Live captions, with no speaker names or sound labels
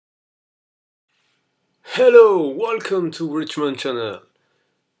Hello, welcome to Richmond Channel.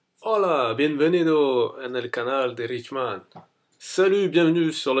 Hola, bienvenido en el canal de Richmond. Salut,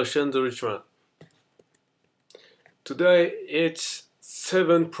 bienvenue sur la chaîne de Richmond. Today it's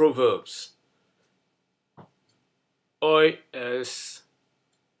 7 proverbs. Hoy es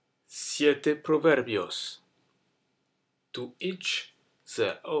 7 proverbios. To each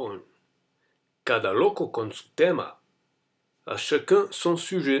their own. Cada loco con su tema. A chacun son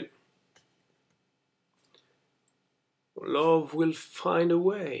sujet. Love will find a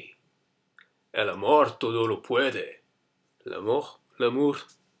way. El amor todo lo puede. L'amour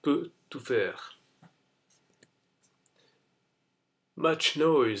peut tout faire. Much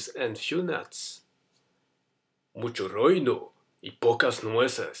noise and few nuts. Mucho ruido y pocas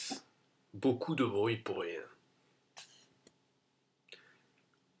nueces. Beaucoup de bruit pour rien.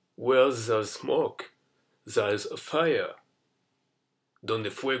 Where there's smoke, there's a fire. Donde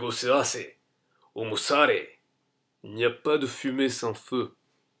fuego se hace, humo sale. Il n'y a pas de fumée sans feu.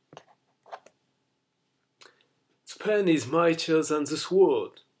 The pen is mightier than the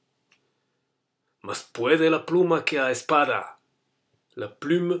sword. Mas puede la pluma que la espada. La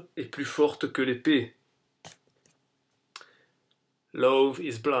plume est plus forte que l'épée. Love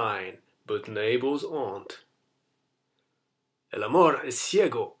is blind, but neighbors aren't. El amor es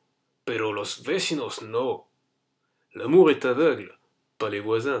ciego, pero los vecinos no. L'amour est aveugle, pas les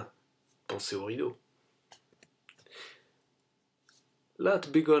voisins. Pensez au rideau.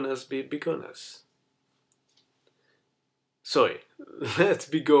 Let beginners be beginners. Let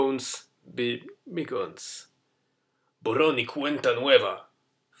begons be begons. Borrón y cuenta nueva.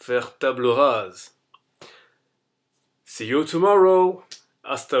 Faire table rase. See you tomorrow.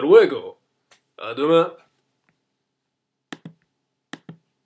 Hasta luego. À demain.